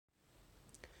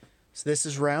So this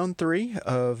is round 3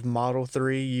 of Model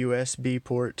 3 USB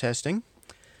port testing.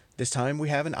 This time we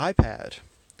have an iPad.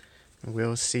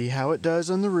 We'll see how it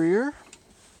does on the rear.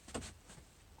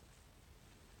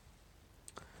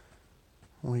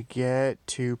 We get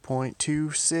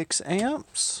 2.26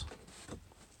 amps.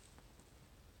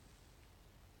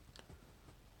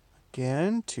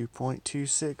 Again,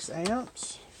 2.26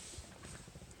 amps.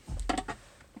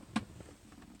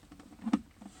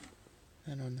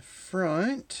 And on the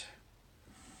front,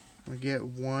 we get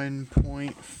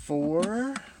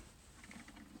 1.4.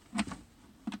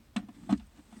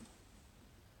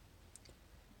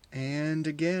 And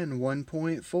again,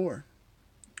 1.4.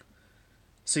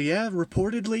 So yeah,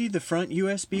 reportedly the front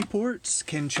USB ports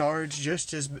can charge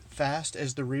just as fast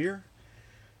as the rear.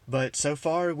 But so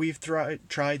far we've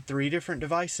tried 3 different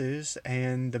devices,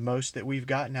 and the most that we've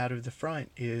gotten out of the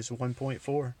front is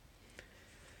 1.4.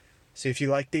 So if you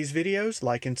like these videos,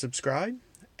 like and subscribe,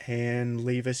 and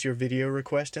leave us your video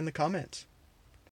request in the comments.